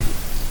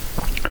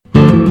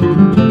Hello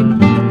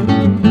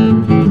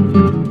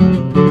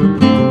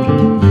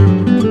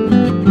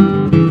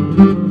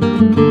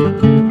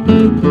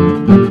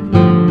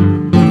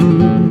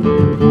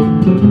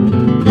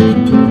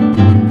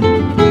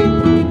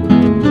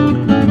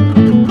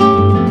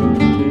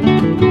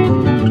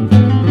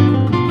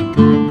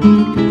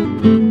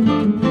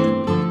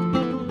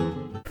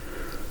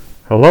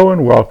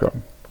and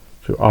welcome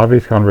to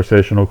Avi's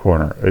Conversational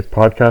Corner, a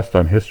podcast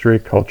on history,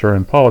 culture,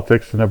 and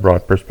politics in a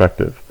broad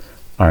perspective.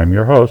 I am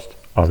your host,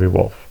 Avi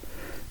Wolf.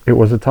 It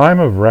was a time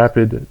of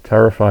rapid,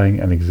 terrifying,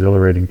 and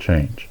exhilarating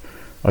change,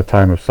 a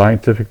time of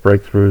scientific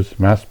breakthroughs,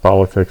 mass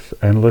politics,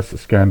 endless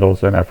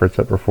scandals, and efforts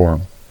at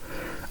reform,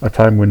 a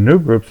time when new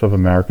groups of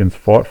Americans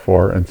fought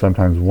for and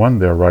sometimes won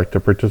their right to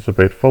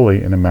participate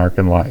fully in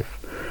American life,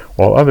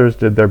 while others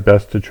did their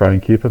best to try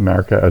and keep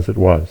America as it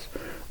was,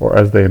 or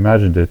as they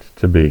imagined it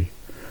to be.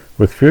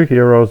 With few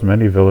heroes,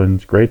 many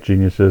villains, great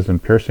geniuses,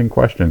 and piercing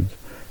questions,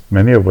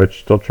 many of which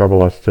still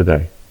trouble us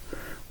today.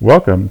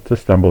 Welcome to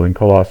Stumbling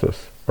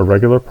Colossus, a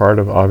regular part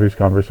of Avi's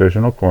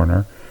Conversational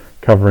Corner,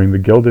 covering the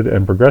Gilded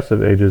and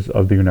Progressive Ages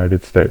of the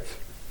United States,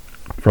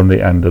 from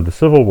the end of the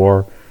Civil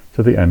War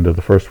to the end of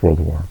the First World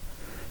War.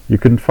 You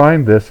can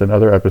find this and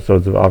other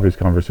episodes of Avi's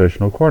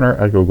Conversational Corner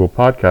at Google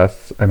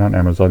Podcasts and on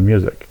Amazon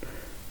Music.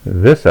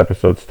 This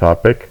episode's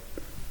topic,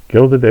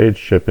 Gilded Age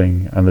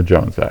shipping and the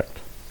Jones Act.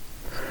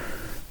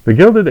 The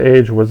Gilded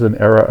Age was an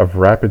era of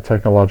rapid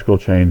technological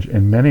change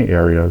in many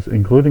areas,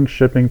 including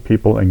shipping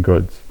people and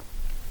goods.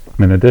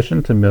 In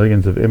addition to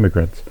millions of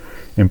immigrants,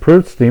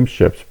 improved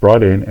steamships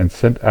brought in and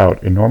sent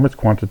out enormous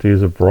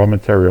quantities of raw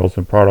materials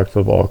and products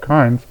of all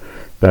kinds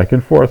back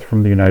and forth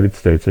from the United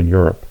States and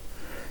Europe.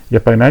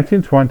 Yet by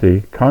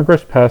 1920,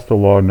 Congress passed a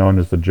law known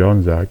as the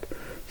Jones Act,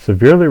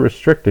 severely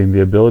restricting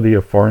the ability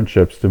of foreign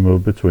ships to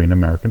move between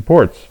American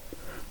ports.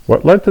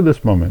 What led to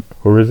this moment?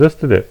 Who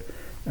resisted it?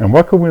 And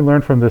what can we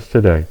learn from this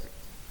today?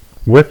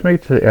 With me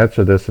to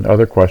answer this and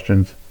other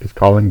questions is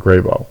Colin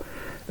Grabow,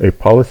 a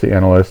policy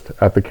analyst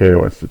at the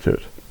CATO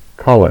Institute.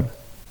 Colin.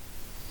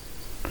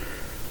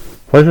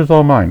 Pleasure's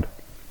all mine.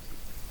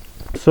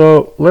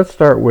 So let's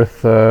start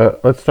with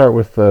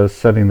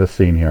setting the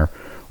scene here.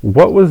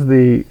 What were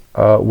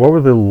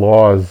the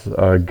laws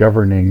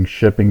governing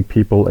shipping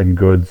people and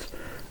goods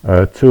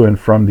to and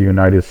from the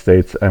United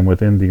States and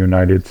within the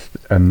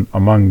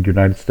among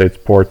United States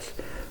ports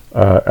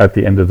at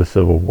the end of the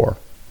Civil War?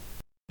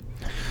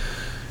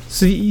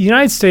 So the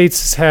United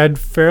States has had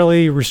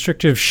fairly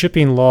restrictive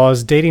shipping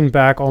laws dating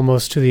back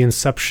almost to the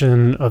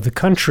inception of the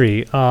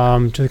country,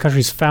 to the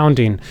country's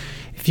founding.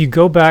 If you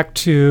go back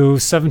to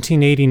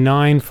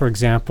 1789, for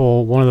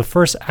example, one of the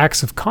first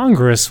acts of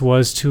Congress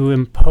was to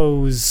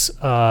impose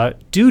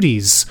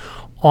duties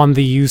on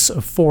the use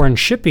of foreign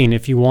shipping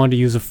if you wanted to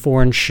use a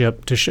foreign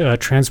ship to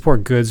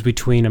transport goods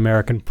between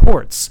American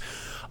ports.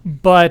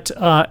 But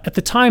at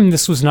the time,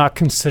 this was not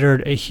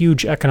considered a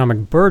huge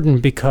economic burden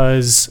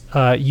because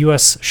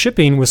U.S.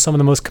 shipping was some of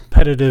the most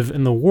competitive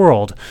in the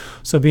world.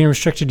 So being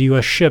restricted to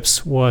U.S.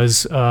 ships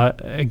was,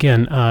 not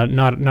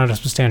a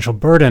substantial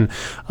burden.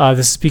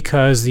 This is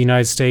because the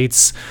United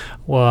States,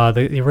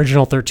 the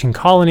original 13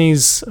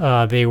 colonies,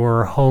 they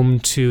were home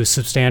to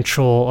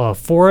substantial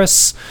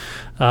forests.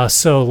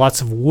 So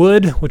lots of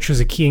wood, which was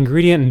a key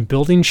ingredient in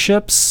building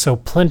ships, so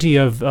plenty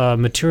of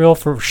material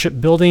for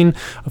shipbuilding.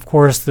 Of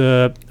course,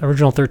 the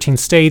original 13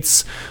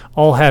 states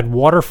all had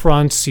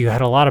waterfronts, so you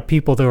had a lot of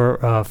people that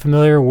were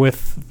familiar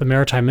with the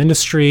maritime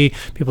industry,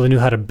 people that knew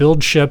how to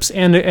build ships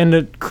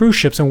and cruise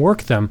ships and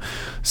work them.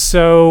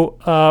 So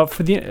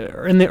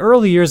in the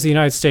early years of the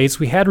United States,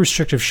 we had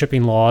restrictive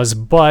shipping laws,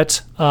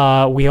 but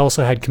we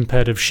also had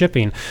competitive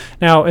shipping.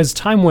 Now, as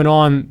time went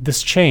on,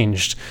 this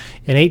changed.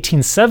 In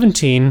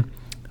 1817,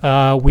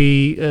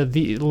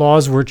 the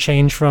laws were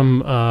changed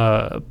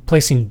from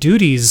placing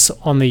duties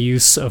on the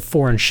use of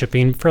foreign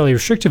shipping, fairly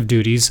restrictive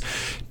duties,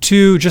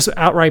 to just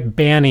outright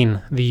banning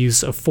the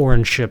use of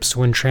foreign ships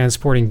when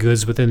transporting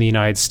goods within the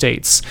United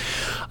States.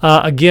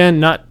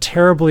 Again, not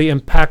terribly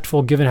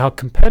impactful given how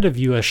competitive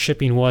U.S.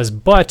 shipping was,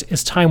 but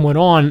as time went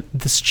on,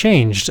 this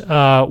changed.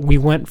 We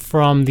went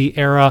from the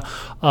era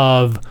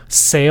of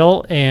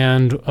sail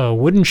and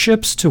wooden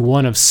ships to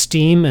one of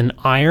steam and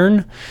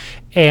iron.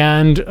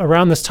 And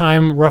around this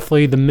time,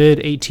 roughly the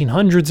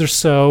mid-1800s or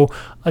so,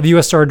 the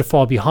U.S. started to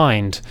fall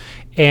behind.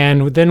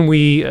 And then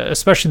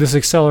especially this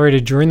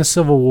accelerated during the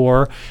Civil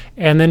War,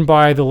 and then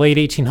by the late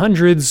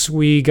 1800s,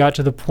 we got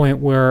to the point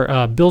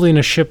where building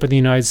a ship in the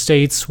United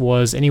States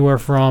was anywhere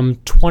from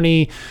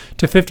 20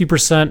 to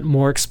 50%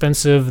 more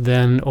expensive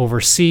than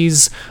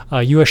overseas.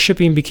 U.S.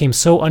 shipping became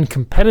so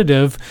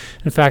uncompetitive.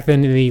 In fact,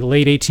 then in the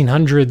late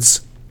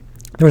 1800s,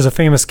 there was a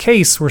famous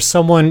case where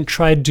someone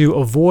tried to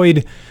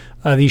avoid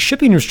these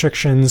shipping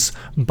restrictions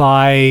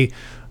by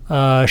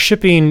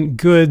shipping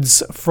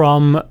goods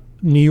from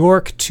New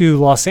York to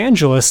Los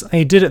Angeles, and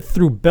they did it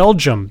through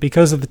Belgium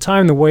because at the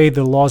time, the way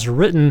the laws are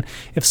written,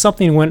 if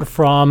something went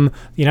from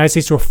the United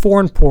States to a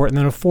foreign port and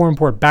then a foreign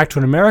port back to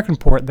an American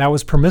port, that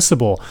was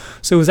permissible.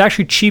 So it was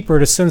actually cheaper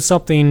to send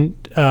something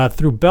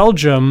through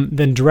Belgium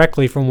than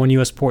directly from one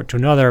U.S. port to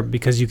another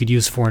because you could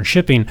use foreign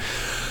shipping.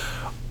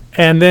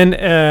 And then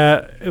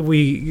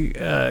we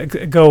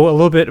go a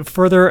little bit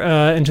further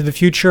into the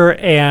future,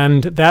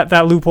 and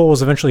that loophole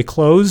was eventually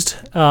closed.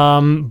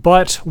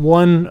 But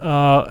one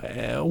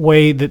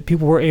way that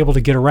people were able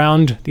to get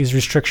around these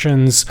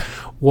restrictions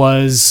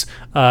was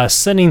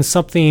sending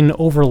something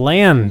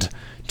overland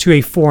to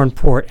a foreign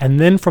port, and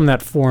then from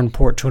that foreign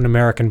port to an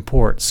American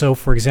port. So,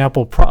 for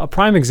example, a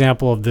prime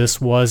example of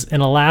this was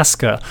in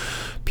Alaska.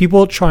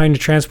 People trying to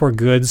transport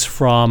goods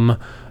from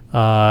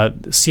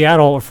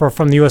Seattle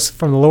from the U.S.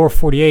 from the lower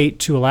 48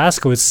 to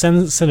Alaska would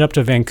send it up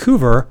to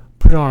Vancouver,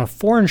 put it on a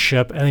foreign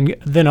ship, and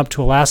then up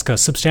to Alaska,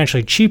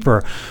 substantially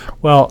cheaper.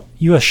 Well,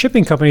 U.S.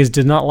 shipping companies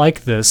did not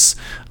like this,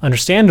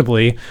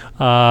 understandably,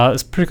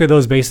 particularly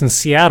those based in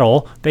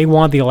Seattle. They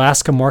wanted the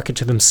Alaska market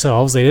to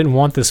themselves. They didn't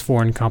want this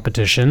foreign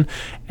competition,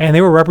 and they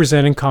were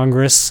represented in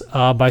Congress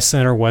by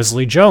Senator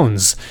Wesley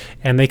Jones.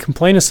 And they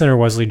complained to Senator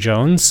Wesley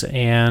Jones,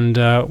 and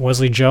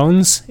Wesley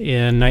Jones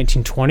in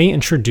 1920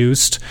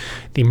 introduced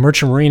the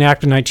Merchant Marine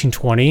Act of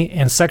 1920,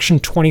 and Section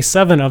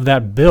 27 of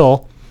that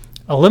bill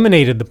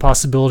eliminated the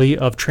possibility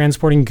of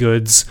transporting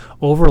goods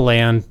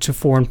overland to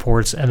foreign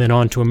ports and then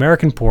on to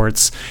American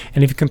ports.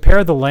 And if you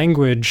compare the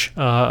language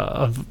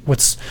of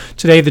what's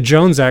today the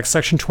Jones Act,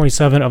 Section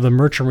 27 of the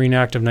Merchant Marine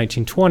Act of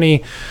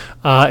 1920,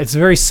 it's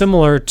very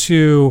similar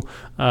to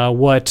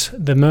what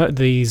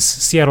these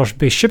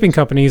Seattle-based shipping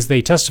companies,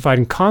 they testified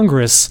in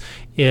Congress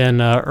in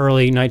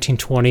early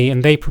 1920,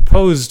 and they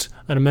proposed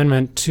an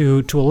amendment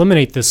to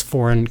eliminate this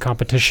foreign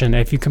competition.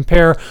 If you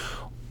compare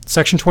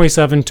Section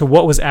 27 to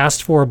what was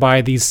asked for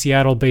by these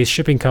Seattle-based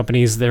shipping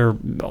companies, they're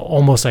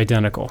almost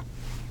identical.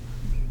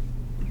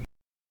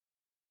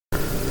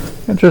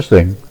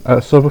 Interesting.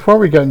 So before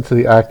we get into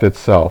the act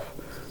itself,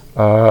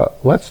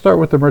 let's start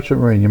with the Merchant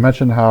Marine. You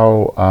mentioned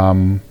how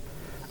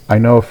I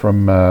know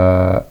from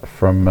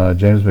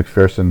James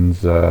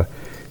McPherson's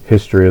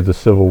history of the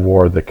Civil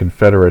War, the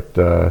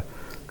Confederate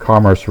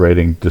commerce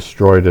raiding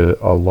destroyed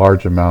a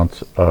large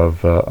amount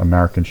of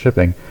American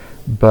shipping,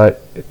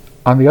 but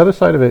on the other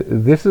side of it,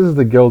 this is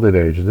the Gilded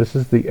Age. This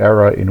is the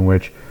era in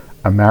which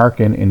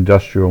American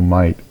industrial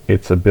might,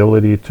 its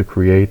ability to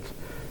create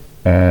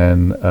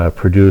and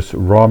produce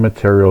raw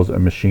materials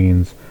and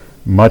machines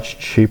much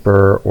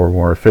cheaper or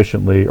more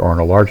efficiently or on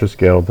a larger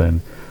scale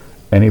than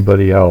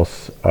anybody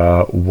else,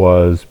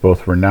 was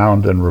both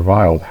renowned and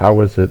reviled.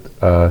 How is it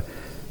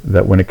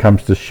that when it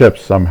comes to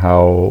ships,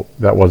 somehow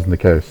that wasn't the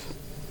case?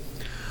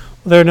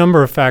 Well, there are a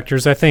number of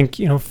factors. I think,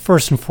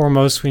 first and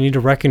foremost, we need to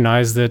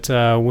recognize that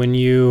when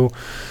you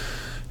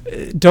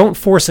don't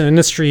force an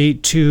industry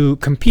to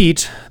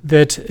compete,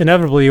 that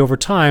inevitably over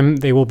time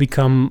they will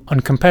become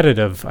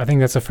uncompetitive. I think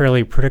that's a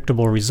fairly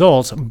predictable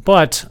result.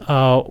 But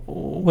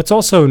what's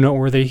also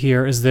noteworthy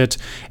here is that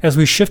as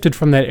we shifted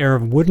from that era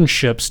of wooden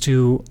ships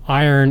to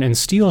iron and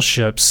steel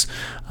ships,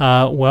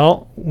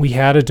 we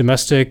had a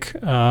domestic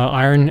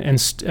iron and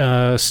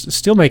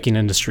steelmaking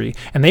industry,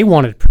 and they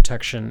wanted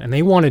protection and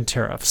they wanted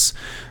tariffs.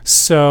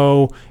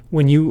 So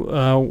when you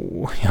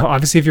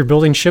obviously, if you're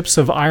building ships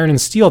of iron and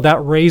steel,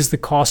 that raised the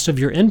cost of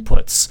your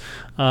inputs.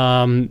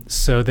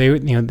 So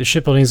the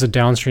shipbuilding is a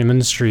downstream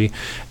industry,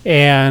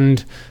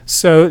 and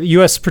so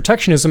U.S.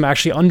 protectionism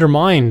actually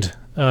undermined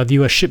the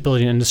U.S.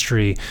 shipbuilding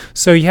industry.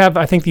 So you have,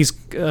 I think, these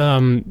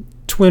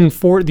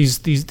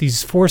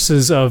these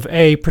forces of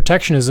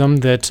protectionism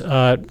that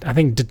I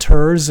think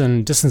deters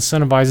and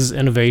disincentivizes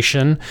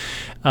innovation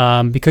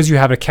because you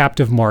have a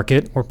captive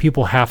market where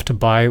people have to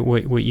buy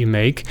what you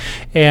make,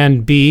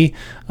 and B,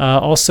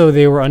 also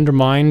they were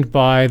undermined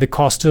by the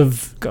cost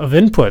of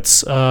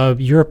inputs.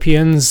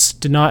 Europeans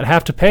did not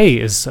have to pay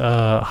as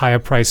high a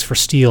price for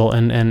steel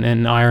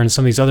and iron and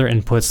some of these other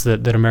inputs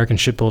that American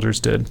shipbuilders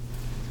did.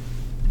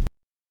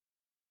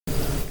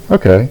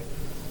 Okay.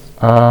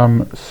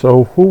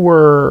 So who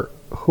were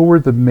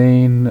the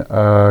main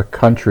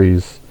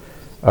countries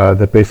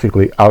that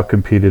basically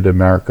outcompeted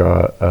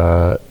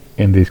America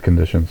in these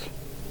conditions?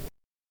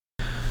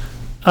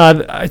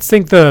 I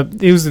think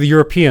it was the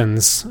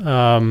Europeans.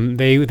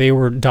 They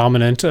were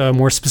dominant.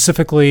 More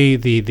specifically,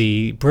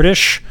 the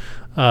British,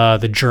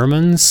 the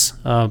Germans,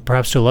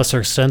 perhaps to a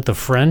lesser extent the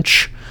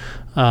French.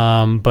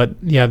 But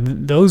yeah,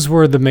 those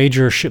were the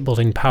major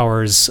shipbuilding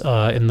powers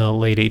in the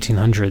late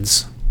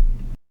 1800s.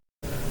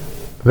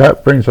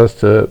 That brings us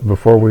to,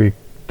 before we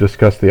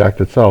discuss the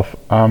act itself,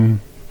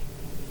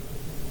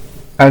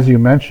 as you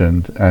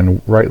mentioned,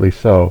 and rightly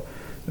so,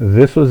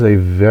 this was a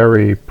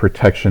very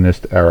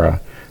protectionist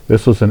era.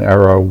 This was an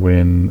era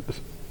when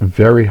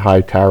very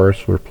high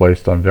tariffs were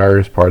placed on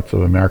various parts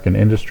of American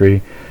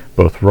industry,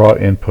 both raw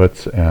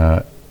inputs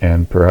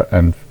and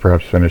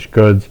perhaps finished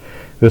goods.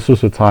 This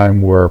was a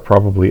time where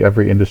probably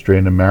every industry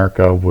in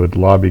America would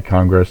lobby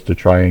Congress to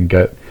try and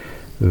get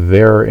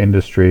their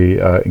industry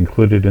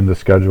included in the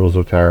schedules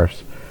of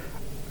tariffs.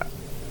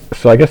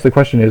 So I guess the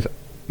question is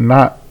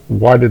not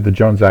why did the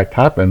Jones Act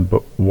happen,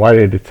 but why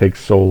did it take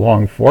so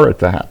long for it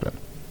to happen?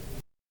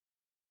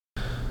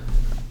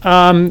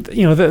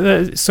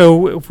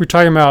 So if we're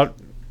talking about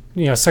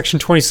Section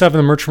 27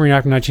 of the Merchant Marine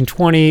Act of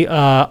 1920,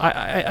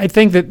 I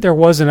think that there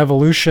was an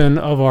evolution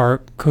of our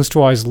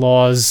coastwise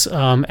laws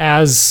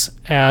as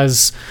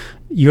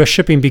U.S.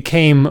 shipping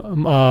became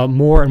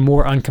more and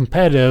more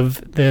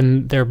uncompetitive.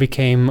 Then there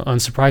became,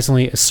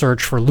 unsurprisingly, a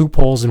search for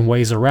loopholes and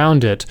ways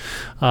around it.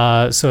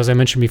 So as I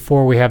mentioned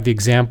before, we have the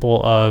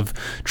example of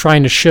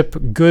trying to ship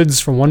goods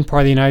from one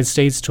part of the United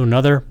States to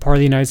another part of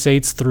the United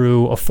States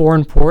through a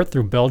foreign port,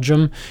 through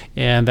Belgium,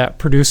 and that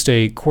produced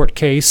a court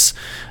case.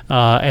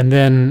 And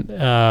then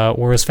where it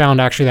was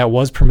found actually that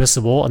was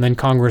permissible, and then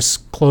Congress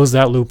closed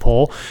that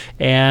loophole.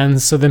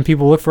 And so then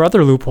people looked for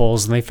other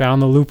loopholes, and they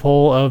found the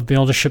loophole of being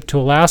able to ship to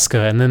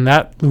Alaska, and then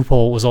that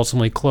loophole was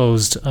ultimately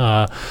closed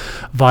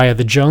via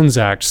the Jones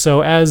Act.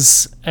 So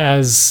as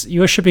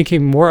U.S. shipping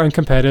became more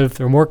uncompetitive,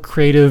 there were more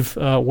creative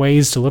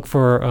ways to look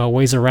for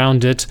ways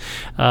around it,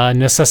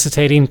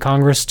 necessitating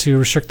Congress to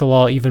restrict the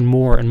law even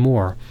more and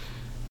more.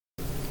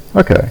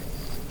 Okay,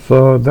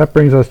 so that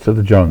brings us to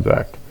the Jones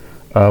Act.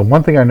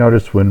 One thing I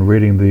noticed when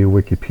reading the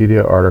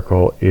Wikipedia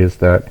article is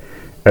that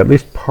at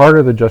least part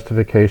of the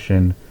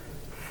justification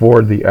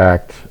for the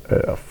act,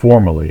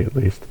 formally at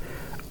least,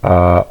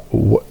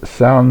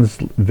 sounds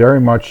very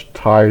much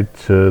tied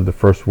to the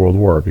First World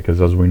War,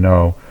 because as we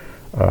know,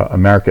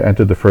 America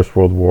entered the First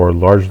World War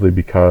largely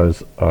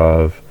because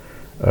of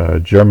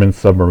German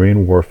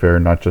submarine warfare,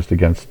 not just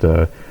against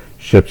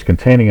ships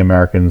containing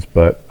Americans,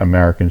 but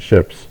American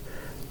ships.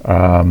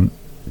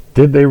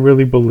 Did they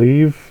really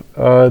believe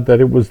that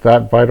it was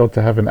that vital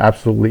to have an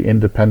absolutely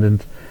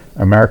independent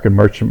American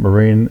merchant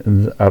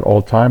marine at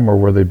all time, or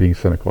were they being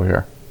cynical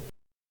here?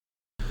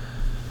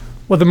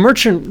 Well, the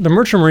Merchant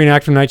Marine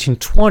Act of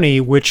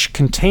 1920, which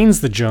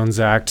contains the Jones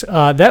Act,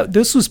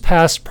 this was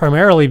passed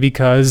primarily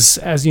because,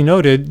 as you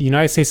noted, the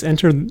United States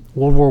entered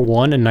World War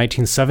I in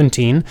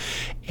 1917,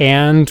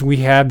 and we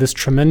had this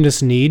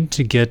tremendous need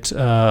to get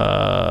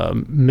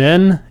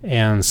men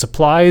and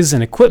supplies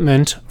and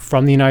equipment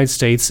from the United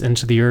States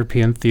into the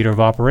European theater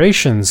of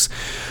operations.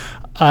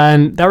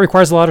 And that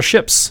requires a lot of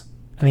ships.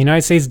 And the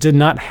United States did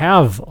not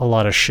have a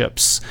lot of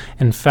ships.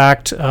 In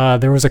fact,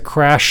 there was a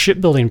crash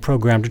shipbuilding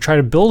program to try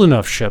to build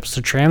enough ships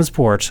to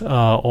transport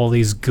all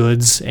these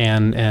goods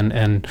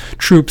and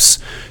troops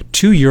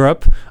to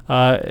Europe.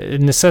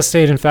 It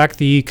necessitated, in fact,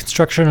 the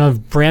construction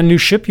of brand new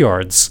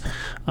shipyards.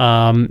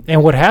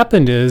 And what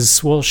happened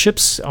is, well,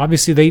 ships,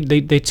 obviously,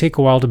 they take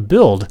a while to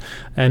build.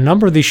 And a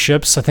number of these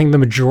ships, I think the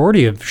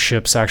majority of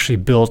ships actually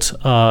built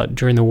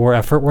during the war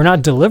effort, were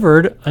not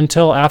delivered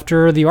until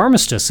after the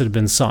armistice had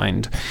been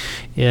signed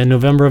in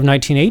November of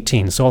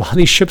 1918. So a lot of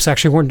these ships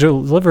actually weren't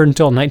delivered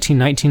until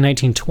 1919,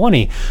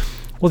 1920.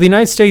 Well, the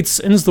United States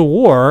ends the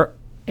war,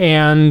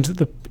 and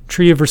the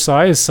Treaty of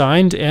Versailles is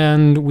signed,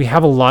 and we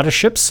have a lot of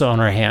ships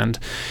on our hand.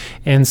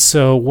 And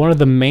so one of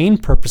the main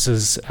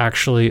purposes,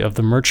 actually, of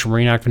the Merchant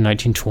Marine Act of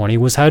 1920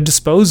 was how to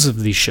dispose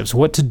of these ships,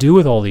 what to do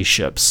with all these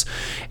ships,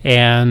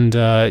 and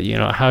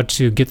how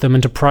to get them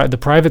into the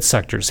private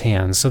sector's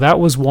hands. So that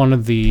was one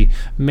of the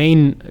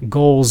main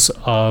goals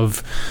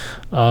of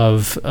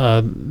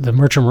the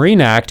Merchant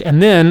Marine Act.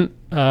 And then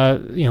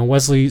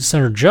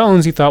Senator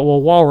Jones, he thought,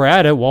 well, while we're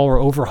at it, while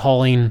we're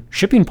overhauling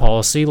shipping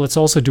policy, let's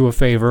also do a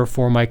favor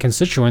for my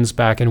constituents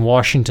back in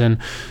Washington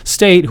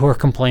State who are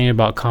complaining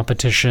about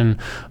competition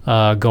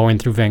going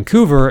through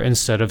Vancouver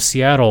instead of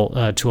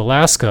Seattle to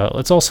Alaska.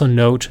 Let's also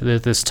note that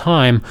at this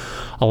time,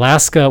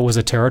 Alaska was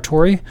a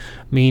territory,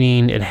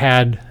 meaning it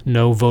had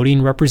no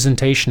voting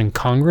representation in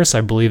Congress.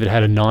 I believe it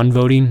had a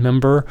non-voting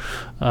member,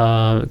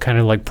 kind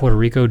of like Puerto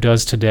Rico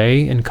does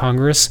today in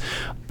Congress.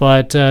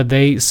 But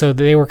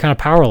they were kind of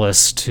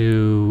powerless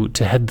to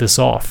head this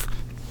off.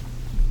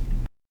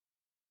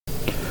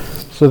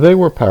 So they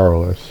were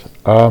powerless.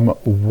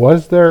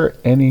 Was there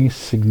any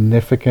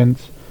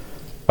significant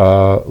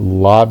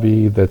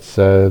lobby that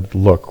said,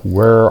 look,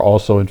 we're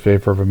also in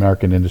favor of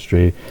American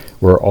industry,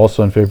 we're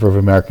also in favor of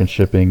American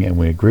shipping, and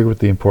we agree with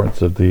the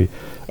importance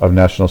of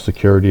national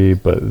security,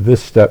 but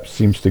this step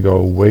seems to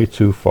go way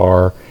too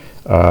far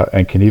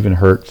and can even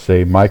hurt,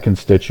 say, my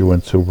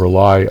constituents who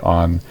rely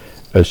on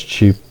as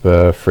cheap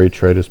freight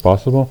trade as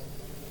possible?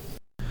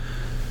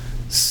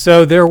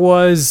 So there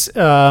was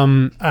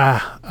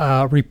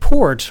a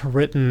report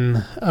written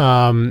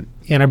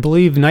in, I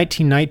believe,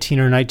 1919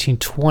 or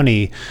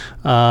 1920.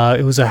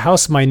 It was a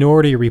House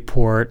minority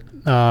report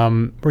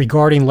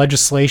regarding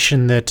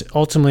legislation that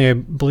ultimately, I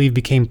believe,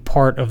 became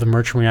part of the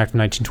Merchant Marine Act of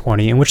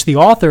 1920, in which the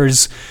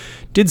authors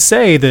did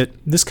say that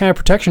this kind of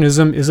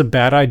protectionism is a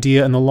bad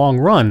idea in the long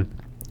run.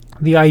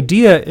 The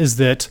idea is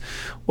that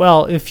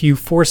well, if you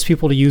force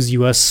people to use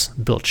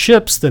U.S.-built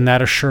ships, then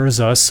that assures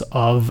us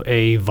of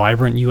a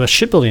vibrant U.S.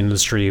 shipbuilding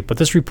industry. But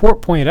this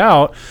report pointed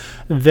out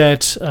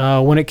that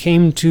when it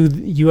came to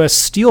the U.S.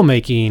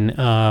 steelmaking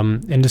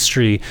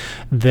industry,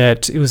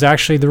 that it was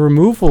actually the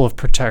removal of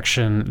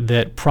protection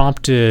that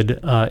prompted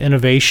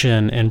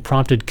innovation and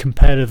prompted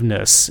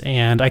competitiveness.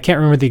 And I can't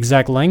remember the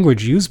exact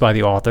language used by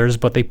the authors,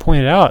 but they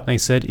pointed out, and they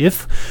said,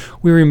 if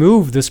we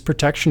remove this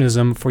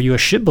protectionism for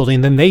U.S. shipbuilding,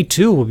 then they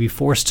too will be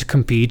forced to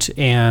compete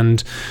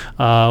and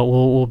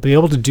will be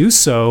able to do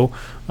so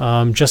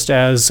just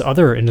as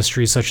other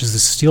industries such as the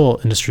steel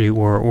industry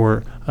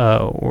were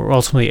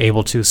ultimately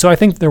able to. So I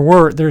think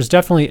there's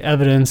definitely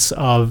evidence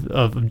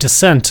of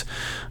dissent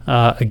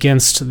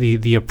against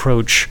the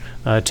approach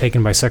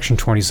taken by Section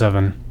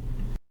 27.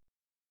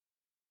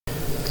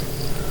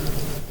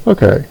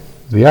 Okay,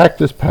 the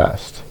act is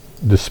passed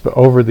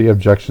over the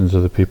objections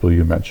of the people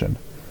you mentioned.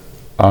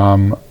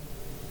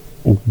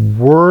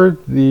 Were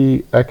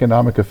the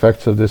economic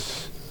effects of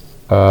this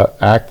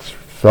act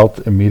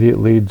felt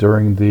immediately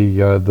during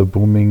the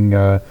booming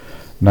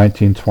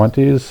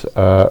 1920s,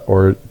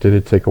 or did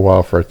it take a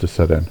while for it to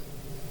set in?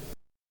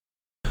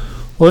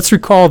 Well, let's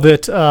recall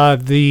that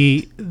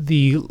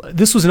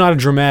this was not a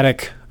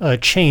dramatic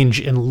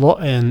change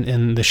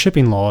in the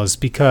shipping laws,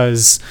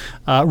 because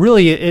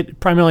really it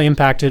primarily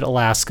impacted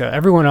Alaska.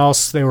 Everyone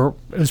else, it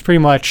was pretty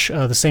much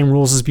the same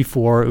rules as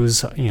before. It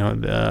was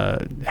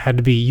had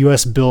to be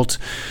U.S. built,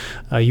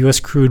 U.S.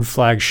 crewed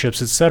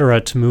flagships,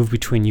 etc., to move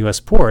between U.S.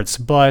 ports.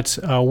 But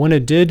when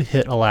it did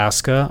hit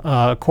Alaska,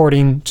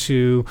 according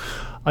to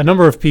a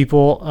number of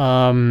people,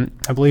 I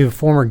believe a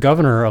former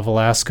governor of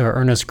Alaska,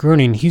 Ernest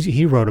Gruning,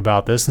 he wrote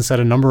about this and said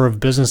a number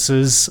of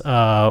businesses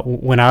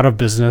went out of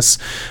business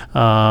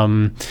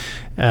because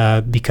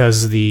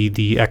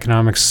the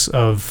economics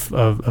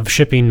of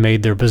shipping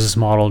made their business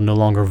model no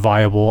longer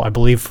viable. I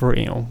believe, for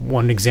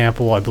one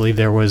example, I believe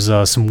there was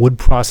some wood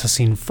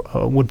processing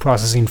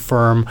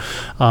firm,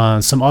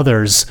 some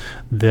others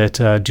that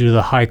due to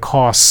the high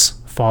costs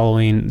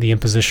following the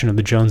imposition of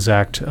the Jones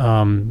Act,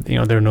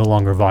 they're no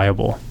longer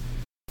viable.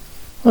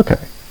 Okay,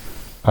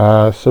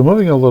 so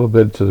moving a little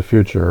bit to the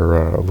future,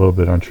 a little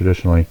bit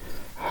untraditionally,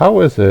 how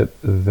is it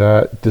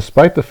that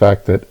despite the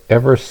fact that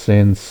ever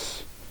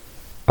since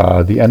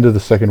the end of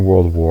the Second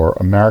World War,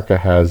 America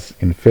has,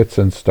 in fits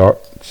and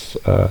starts,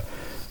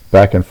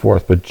 back and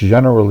forth, but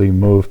generally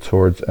moved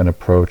towards an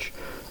approach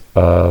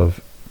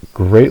of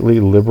greatly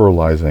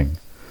liberalizing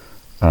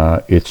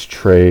its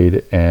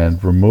trade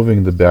and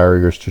removing the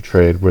barriers to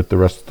trade with the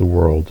rest of the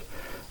world,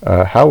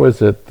 how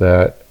is it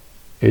that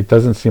it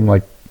doesn't seem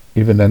like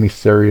even any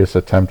serious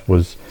attempt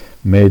was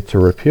made to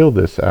repeal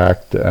this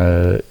act,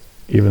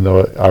 even though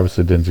it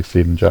obviously didn't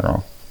succeed in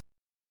general?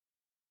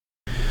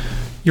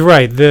 You're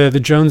right. The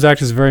Jones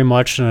Act is very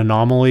much an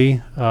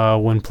anomaly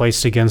when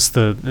placed against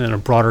in a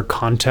broader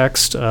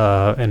context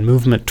and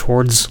movement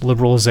towards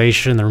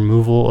liberalization, the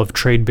removal of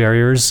trade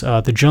barriers.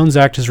 The Jones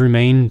Act has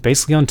remained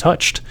basically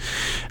untouched.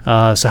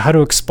 So how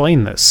to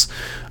explain this?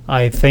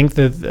 I think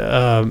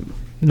that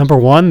number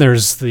one,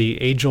 there's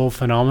the age-old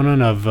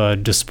phenomenon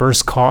of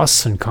dispersed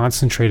costs and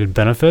concentrated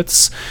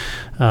benefits.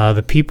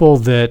 The people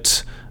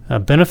that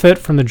benefit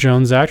from the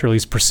Jones Act, or at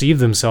least perceive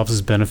themselves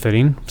as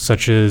benefiting,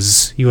 such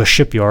as U.S.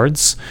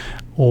 shipyards,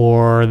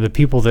 or the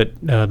people that,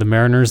 the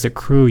mariners that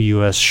crew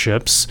U.S.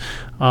 ships,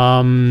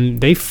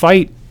 they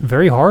fight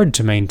very hard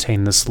to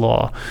maintain this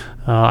law.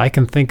 I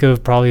can think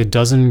of probably a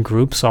dozen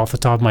groups off the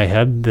top of my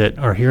head that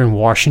are here in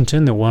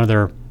Washington that one of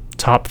their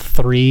top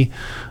three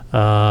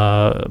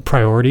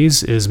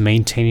priorities is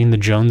maintaining the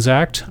Jones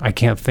Act. I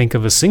can't think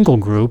of a single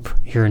group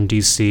here in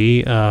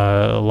D.C.,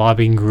 a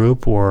lobbying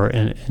group or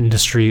an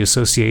industry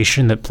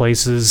association that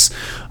places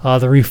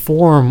the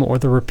reform or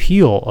the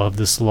repeal of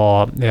this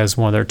law as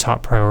one of their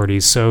top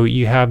priorities. So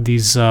you have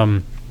these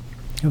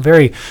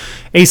very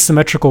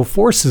asymmetrical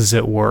forces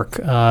at work,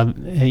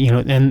 and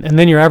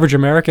then your average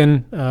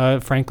American,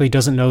 frankly,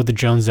 doesn't know the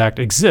Jones Act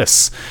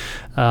exists.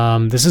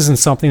 This isn't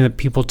something that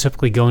people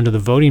typically go into the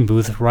voting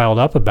booth riled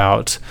up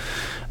about.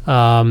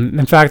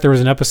 In fact, there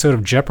was an episode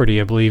of Jeopardy,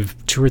 I believe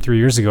 2 or 3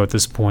 years ago at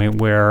this point,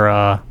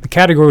 where the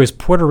category was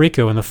Puerto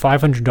Rico, and the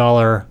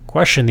 $500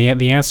 question,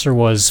 the answer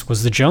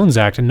was the Jones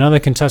Act, and none of the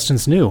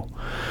contestants knew.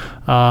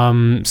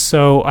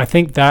 So I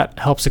think that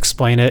helps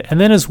explain it. And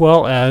then, as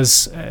well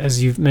as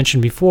you've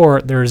mentioned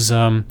before, there's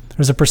a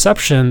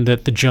perception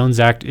that the Jones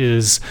Act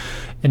is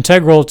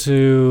integral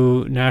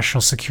to national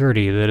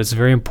security, that it's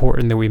very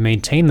important that we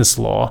maintain this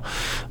law.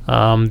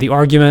 The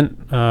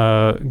argument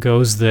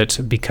goes that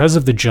because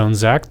of the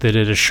Jones Act, that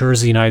it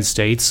assures the United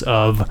States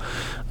of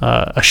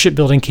a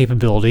shipbuilding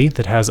capability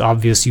that has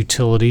obvious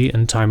utility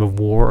in time of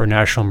war or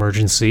national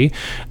emergency,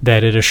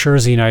 that it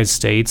assures the United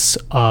States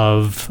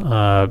of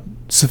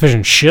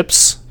sufficient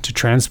ships to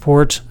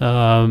transport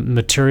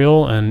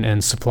material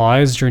and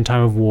supplies during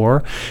time of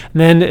war.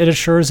 And then it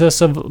assures us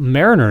of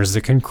mariners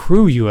that can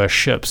crew U.S.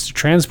 ships to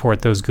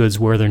transport those goods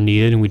where they're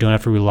needed, and we don't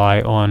have to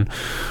rely on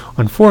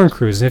foreign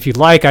crews. And if you'd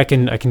like,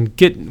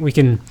 we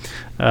can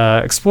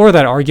explore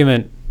that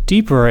argument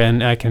deeper,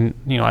 and I can,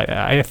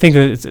 I think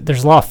that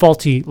there's a lot of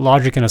faulty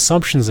logic and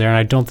assumptions there, and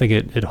I don't think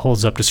it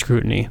holds up to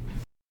scrutiny.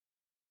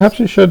 Perhaps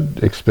you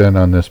should expand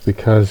on this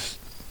because,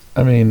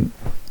 I mean,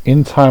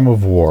 in time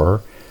of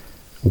war,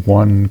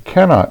 one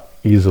cannot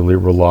easily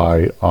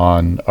rely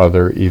on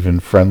other, even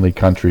friendly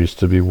countries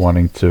to be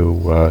wanting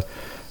to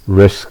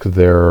risk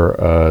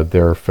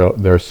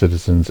their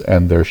citizens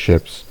and their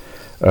ships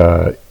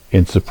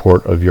in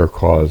support of your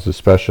cause.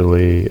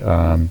 Especially,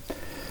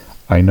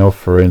 I know,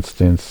 for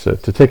instance,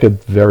 to take a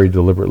very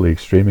deliberately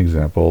extreme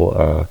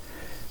example,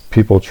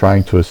 people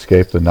trying to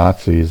escape the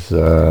Nazis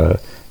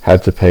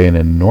had to pay an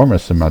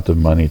enormous amount of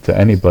money to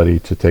anybody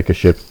to take a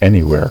ship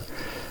anywhere.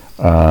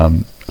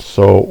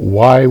 So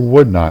why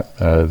would not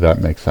that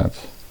make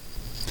sense?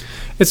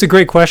 It's a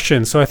great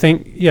question. So I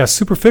think,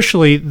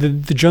 superficially,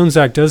 the Jones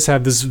Act does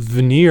have this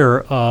veneer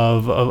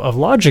of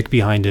logic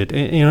behind it.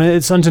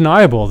 It's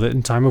undeniable that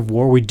in time of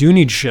war, we do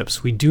need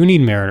ships. We do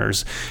need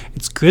mariners.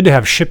 It's good to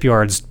have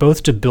shipyards,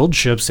 both to build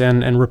ships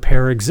and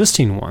repair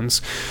existing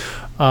ones.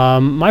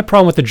 My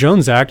problem with the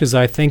Jones Act is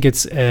I think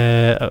it's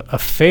a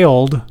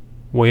failed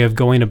way of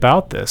going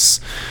about this.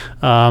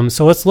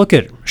 So let's look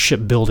at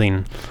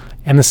shipbuilding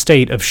and the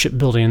state of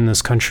shipbuilding in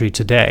this country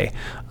today.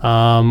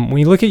 When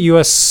you look at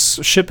U.S.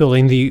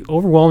 shipbuilding, the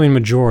overwhelming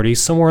majority,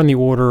 somewhere in the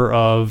order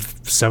of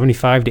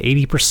 75 to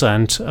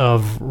 80%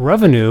 of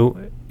revenue,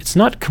 it's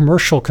not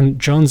commercial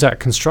Jones Act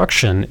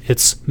construction,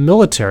 it's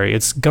military,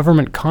 it's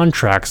government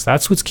contracts.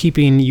 That's what's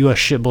keeping U.S.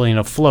 shipbuilding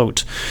afloat.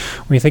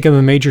 When you think of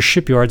the major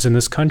shipyards in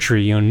this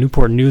country,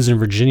 Newport News in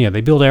Virginia,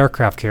 they build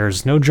aircraft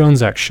carriers, no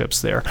Jones Act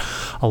ships there.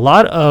 A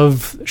lot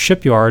of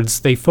shipyards,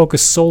 they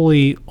focus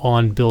solely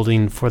on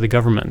building for the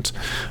government.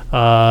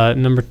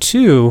 Number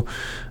two,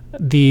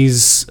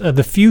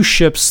 the few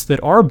ships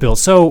that are built.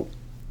 So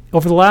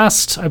over the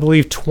last, I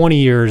believe, 20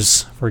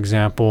 years, for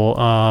example,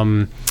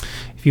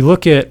 if you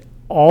look at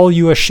all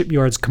U.S.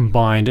 shipyards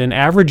combined, an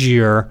average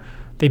year,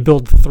 they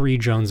build 3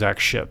 Jones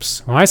Act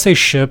ships. When I say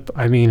ship,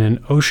 I mean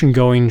an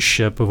ocean-going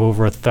ship of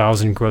over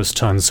 1,000 gross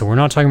tons. So we're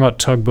not talking about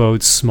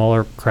tugboats,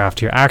 smaller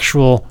craft here,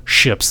 actual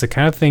ships, the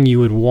kind of thing you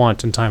would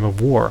want in time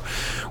of war.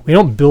 We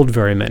don't build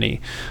very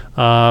many.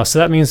 So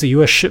that means that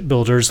U.S.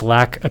 shipbuilders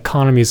lack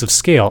economies of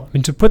scale. I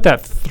mean, to put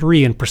that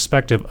 3 in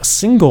perspective, a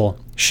single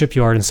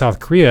shipyard in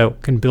South Korea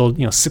can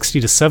build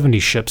 60 to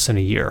 70 ships in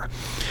a year.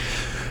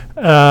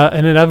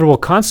 An inevitable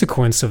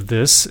consequence of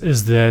this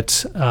is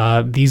that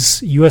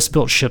these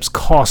U.S.-built ships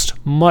cost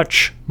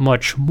much,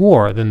 much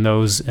more than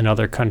those in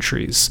other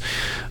countries.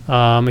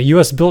 A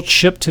U.S.-built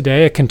ship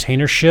today, a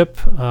container ship,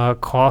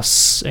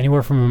 costs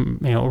anywhere from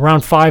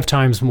around 5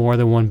 times more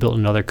than one built in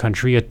another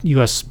country. A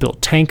U.S.-built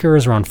tanker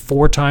is around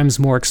 4 times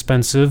more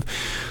expensive.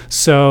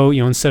 So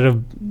instead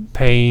of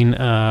paying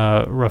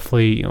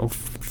roughly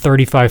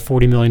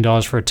 $35-40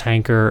 million for a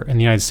tanker in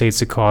the United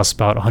States, it costs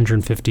about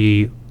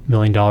 $150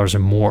 million or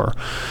more.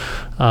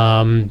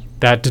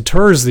 That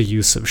deters the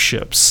use of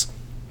ships.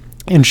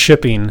 In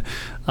shipping,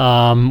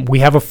 we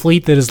have a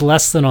fleet that is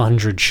less than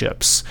 100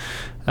 ships.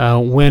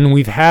 When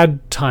we've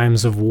had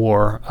times of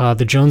war,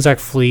 the Jones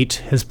Act fleet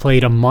has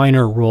played a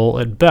minor role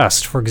at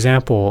best. For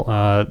example,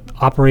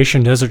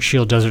 Operation Desert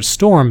Shield, Desert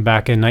Storm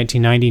back in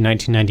 1990,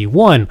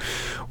 1991,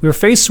 we were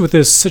faced with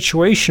this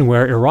situation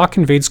where Iraq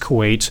invades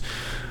Kuwait.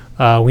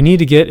 We need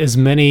to get as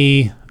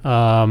many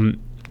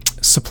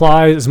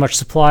as much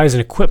supplies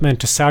and equipment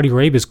to Saudi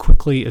Arabia as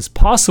quickly as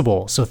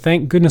possible. So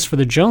thank goodness for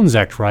the Jones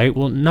Act, right?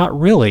 Well, not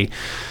really.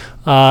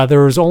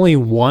 There was only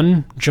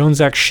one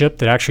Jones Act ship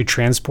that actually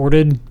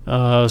transported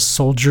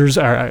equipment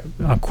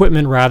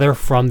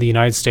from the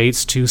United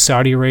States to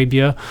Saudi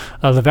Arabia.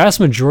 The vast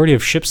majority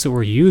of ships that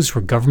were used were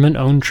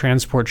government-owned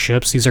transport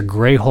ships. These are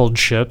gray-hulled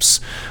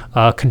ships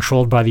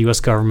controlled by the U.S.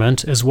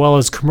 government, as well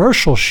as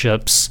commercial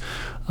ships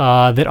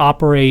that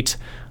operate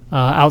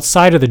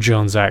outside of the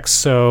Jones Act.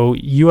 So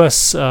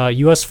U.S.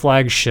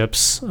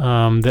 flagships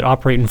that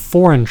operate in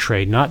foreign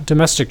trade, not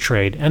domestic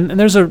trade. And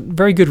there's a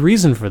very good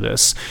reason for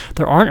this.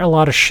 There aren't a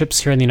lot of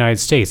ships here in the United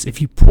States.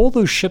 If you pull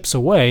those ships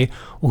away,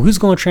 well, who's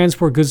going to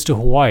transport goods to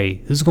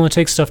Hawaii? Who's going to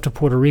take stuff to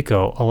Puerto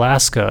Rico,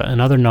 Alaska,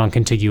 and other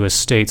non-contiguous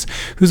states?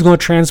 Who's going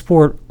to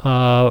transport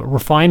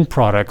refined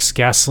products,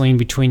 gasoline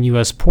between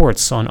U.S.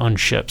 ports on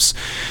ships?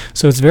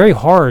 So it's very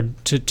hard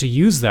to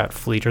use that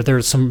fleet, or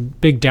there's some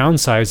big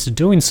downsides to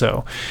doing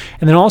so.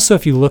 And then also,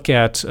 if you look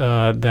at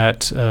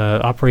that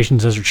Operation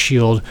Desert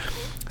Shield,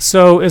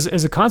 so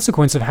as a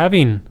consequence of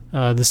having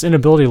this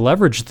inability to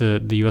leverage the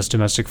U.S.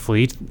 domestic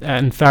fleet,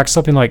 in fact,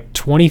 something like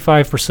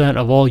 25%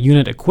 of all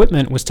unit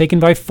equipment was taken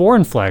by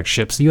foreign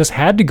flagships. The U.S.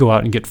 had to go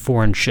out and get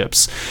foreign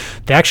ships.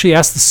 They actually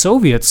asked the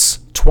Soviets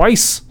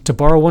twice to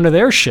borrow one of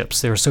their ships.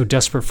 They were so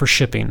desperate for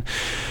shipping.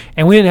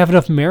 And we didn't have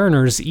enough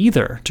mariners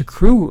either to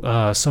crew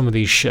some of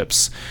these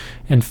ships.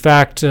 In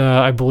fact,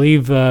 I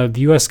believe the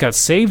U.S. got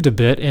saved a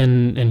bit.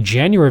 In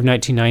January of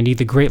 1990,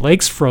 the Great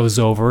Lakes froze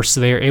over,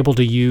 so they were able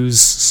to use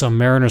some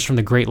mariners from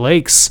the Great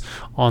Lakes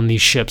on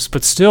these ships.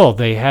 But still,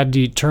 they had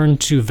to turn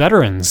to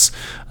veterans,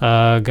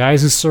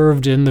 guys who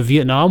served in the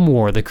Vietnam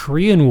War, the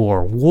Korean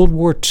War, World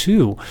War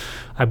II.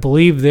 I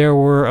believe there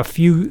were a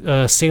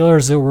few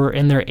sailors that were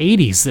in their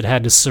 80s that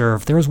had to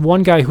serve. There was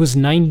one guy who was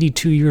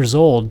 92 years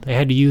old they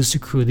had to use to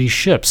crew these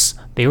ships.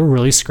 They were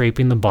really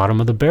scraping the bottom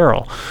of the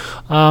barrel.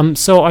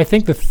 So I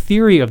think the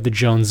theory of the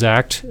Jones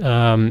Act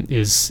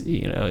is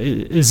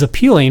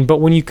appealing,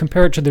 but when you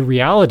compare it to the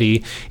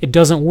reality, it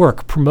doesn't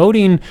work.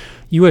 Promoting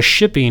U.S.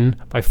 shipping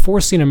by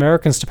forcing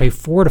Americans to pay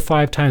 4 to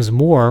 5 times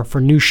more for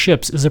new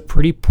ships is a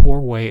pretty poor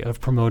way of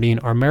promoting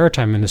our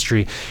maritime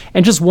industry.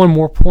 And just one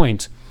more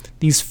point.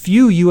 These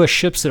few U.S.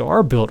 ships that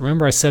are built,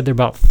 remember I said they're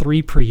about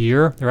 3 per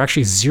year? There are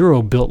actually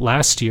 0 built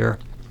last year.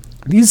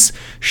 These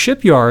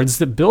shipyards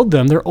that build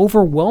them, they're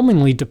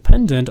overwhelmingly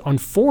dependent on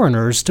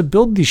foreigners to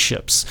build these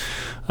ships.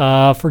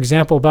 For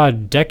example, about a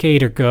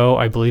decade ago,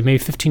 I believe, maybe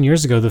 15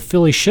 years ago, the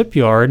Philly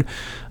shipyard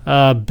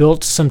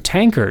built some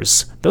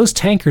tankers. Those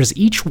tankers,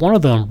 each one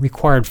of them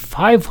required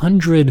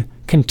 500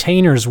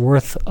 containers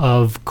worth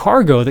of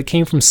cargo that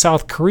came from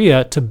South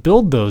Korea to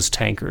build those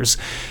tankers,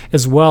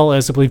 as well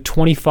as, I believe,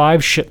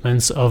 25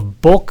 shipments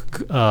of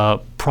bulk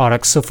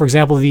products. So, for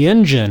example, the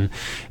engine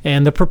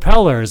and the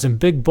propellers and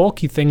big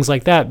bulky things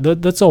like that,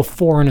 that's all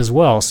foreign as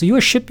well. So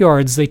U.S.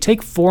 shipyards, they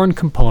take foreign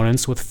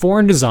components with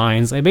foreign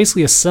designs, they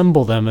basically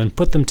assemble them and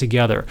put them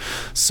together.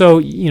 So,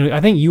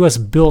 I think U.S.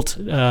 built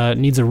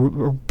needs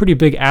a pretty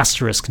big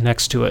asterisk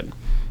next to it.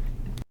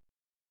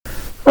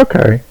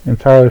 Okay,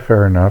 entirely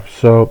fair enough.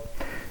 So,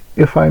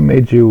 if I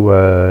made you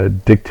a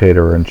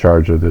dictator in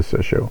charge of this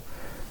issue,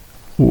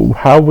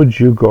 how would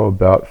you go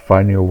about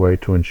finding a way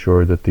to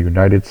ensure that the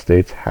United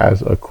States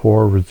has a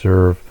core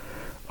reserve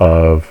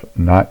of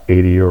not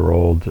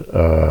 80-year-old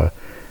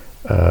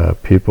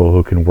people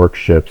who can work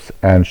ships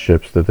and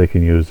ships that they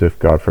can use if,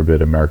 God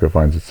forbid, America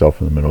finds itself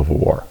in the middle of a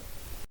war?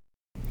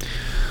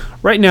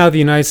 Right now, the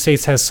United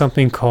States has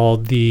something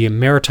called the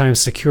Maritime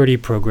Security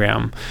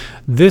Program.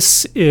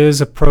 This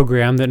is a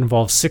program that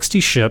involves 60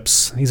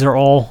 ships. These are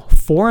all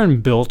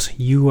foreign-built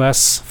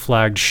U.S.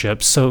 flagged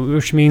ships,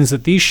 which means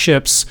that these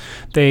ships,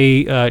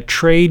 they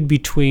trade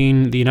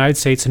between the United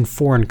States and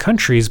foreign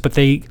countries, but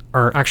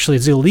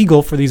it's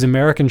illegal for these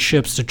American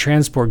ships to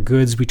transport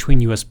goods between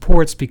U.S.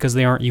 ports because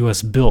they aren't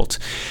U.S. built.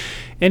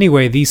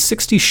 Anyway, these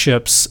 60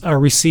 ships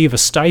receive a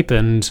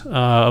stipend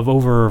of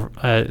over,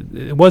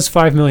 it was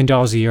 $5 million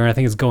a year, and I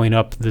think it's going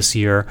up this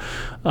year.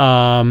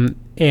 And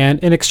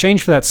in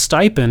exchange for that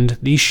stipend,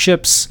 these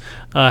ships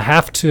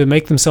have to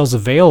make themselves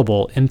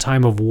available in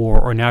time of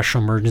war or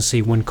national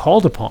emergency when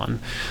called upon.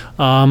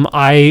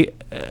 I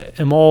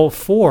am all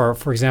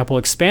for example,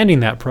 expanding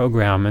that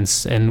program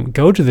and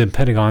go to the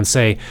Pentagon and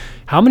say,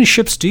 how many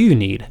ships do you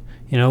need?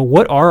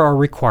 What are our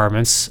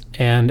requirements,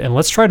 and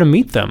let's try to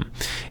meet them.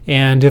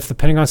 And if the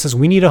Pentagon says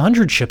we need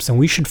 100 ships, then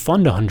we should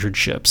fund 100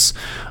 ships.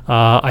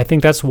 I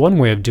think that's one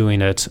way of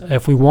doing it.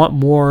 If we want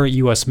more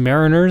U.S.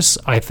 mariners,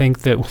 I think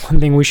that one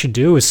thing we should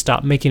do is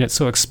stop making it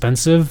so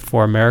expensive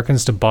for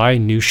Americans to buy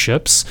new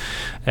ships.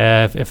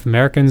 If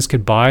Americans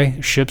could buy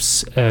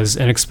ships as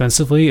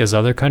inexpensively as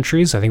other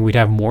countries, I think we'd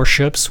have more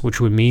ships, which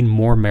would mean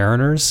more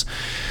mariners.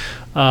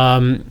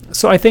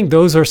 So I think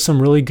those are some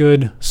really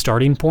good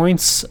starting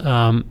points.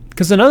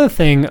 Because another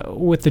thing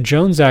with the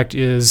Jones Act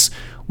is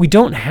we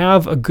don't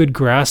have a good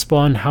grasp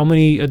on how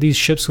many of these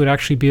ships would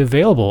actually be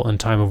available in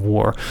time of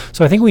war.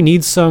 So I think we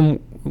need some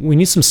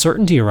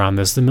certainty around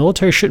this. The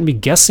military shouldn't be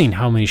guessing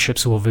how many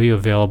ships will be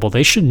available.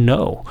 They should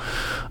know.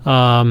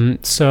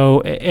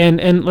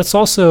 And let's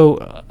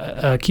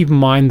also keep in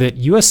mind that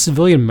U.S.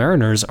 civilian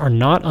mariners are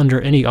not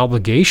under any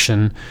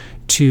obligation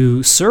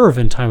to serve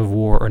in time of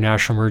war or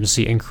national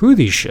emergency and crew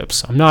these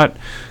ships. I'm not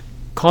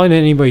calling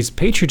anybody's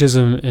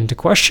patriotism into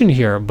question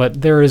here,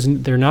 but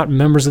they're not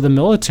members of the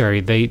military.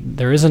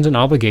 There isn't an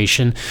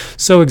obligation.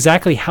 So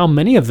exactly how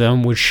many of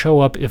them would show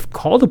up if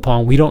called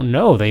upon, we don't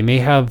know. They may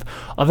have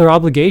other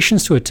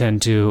obligations to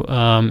attend to.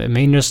 It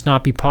may just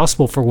not be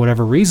possible for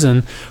whatever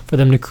reason for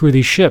them to crew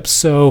these ships.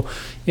 So,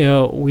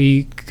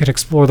 we could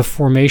explore the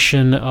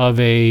formation of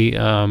a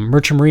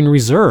merchant marine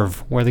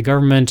reserve where the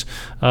government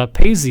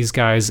pays these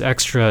guys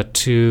extra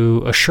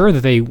to assure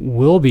that they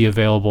will be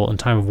available in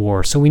time of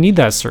war. So we need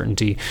that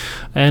certainty.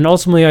 And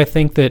ultimately, I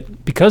think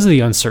that because of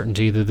the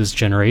uncertainty that this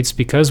generates,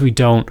 because we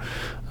don't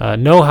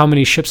know how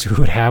many ships we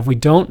would have, we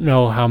don't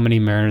know how many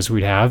mariners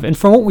we'd have. And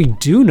from what we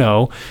do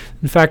know,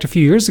 in fact, a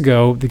few years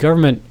ago, the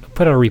government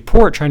put out a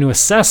report trying to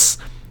assess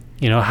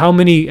how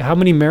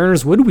many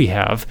mariners would we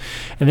have?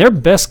 And their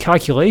best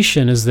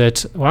calculation is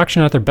that, well,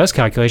 actually not their best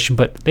calculation,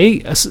 but they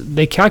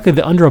calculated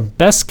that under a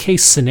best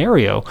case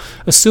scenario,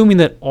 assuming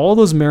that all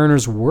those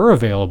mariners were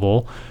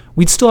available,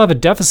 we'd still have a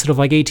deficit of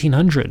like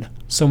 1,800,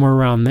 somewhere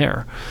around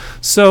there.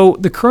 So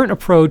the current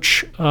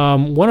approach,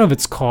 one of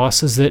its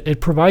costs is that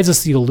it provides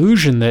us the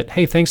illusion that,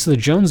 hey, thanks to the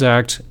Jones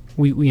Act,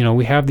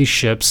 we have these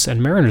ships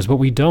and mariners, but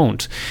we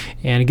don't.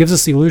 And it gives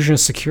us the illusion of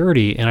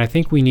security. And I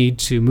think we need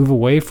to move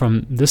away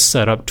from this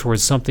setup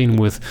towards something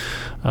with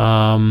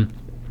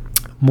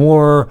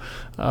more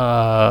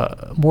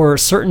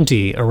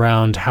certainty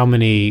around how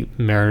many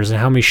mariners and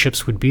how many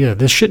ships would be there.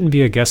 This shouldn't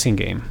be a guessing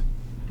game.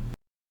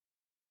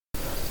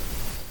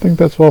 I think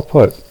that's well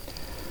put.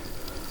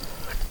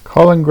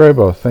 Colin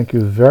Grabow, thank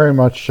you very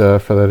much for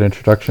that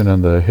introduction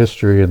and the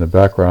history and the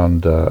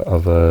background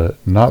of a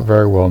not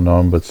very well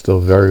known but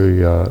still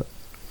very,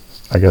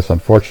 I guess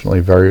unfortunately,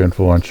 very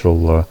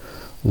influential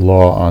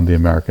law on the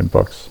American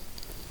books.